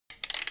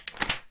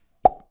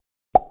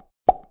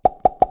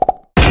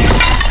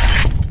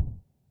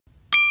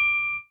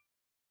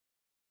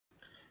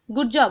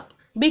Good job,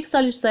 big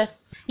salute sir.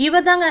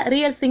 இவர் தாங்க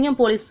real சிங்கம்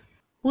போலீஸ்.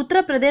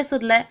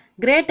 உத்தரப்பிரதேசத்துல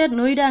கிரேட்டர்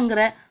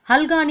நொய்டாங்கிற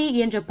ஹல்கானி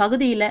என்ற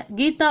பகுதியில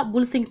கீதா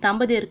புல்சிங்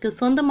தம்பதியருக்கு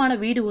சொந்தமான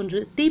வீடு ஒன்று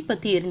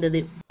தீப்பற்றி எரிந்தது.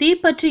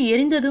 தீப்பற்றி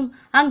எரிந்ததும்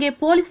அங்கே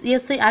போலீஸ்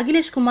எஸ்ஐ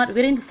அகிலேஷ்குமார்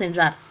விரைந்து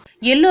சென்றார்.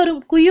 எல்லோரும்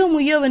குய்யோ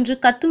முய்யோவென்று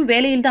கத்தும்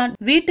வேளையில்தான்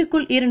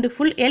வீட்டுக்குள் 2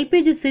 ஃபுல்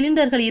எல்பிஜி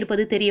சிலிண்டர்கள்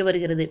இருப்பது தெரிய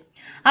வருகிறது.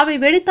 அவை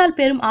வெடித்தால்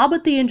பெரும்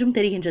ஆபத்து என்றும்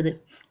தெரிகின்றது.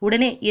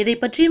 உடனே எதை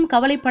பற்றியும்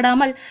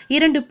கவலைப்படாமல்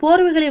 2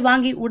 போர்வைகளை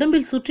வாங்கி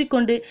உடம்பில் சுற்றி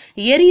கொண்டு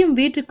எரியும்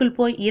வீட்டுக்குள்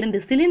போய்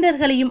 2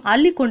 சிலிண்டர்களையும்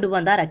அள்ளி கொண்டு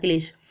வந்தார்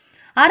அகிலேஷ்.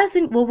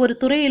 அரசின் ஒவ்வொரு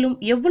துறையிலும்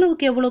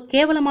எவ்வளவுக்கு எவ்வளவு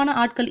கேவலமான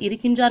ஆட்கள்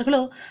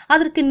இருக்கின்றார்களோ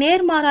அதற்கு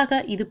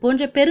நேர்மாறாக இது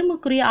போன்ற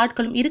பெருமைக்குரிய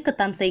ஆட்களும்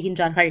இருக்கத்தான்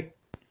செய்கின்றார்கள்.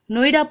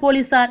 நொய்டா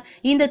போலீசார்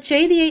இந்த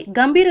செய்தியை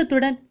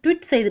கம்பீரத்துடன்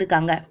ட்வீட்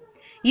செய்திருக்காங்க.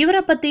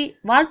 இவரை பத்தி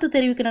வாழ்த்து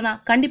தெரிவிக்கணும்னா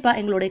கண்டிப்பா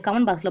எங்களுடைய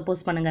கமெண்ட் பாக்ஸ்ல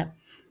போஸ்ட் பண்ணுங்க.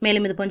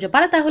 மேலும் இது போன்ற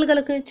பல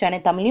தகவல்களுக்கு சென்னை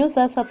தமிழ்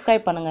நியூஸை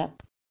சப்ஸ்கிரைப் பண்ணுங்க.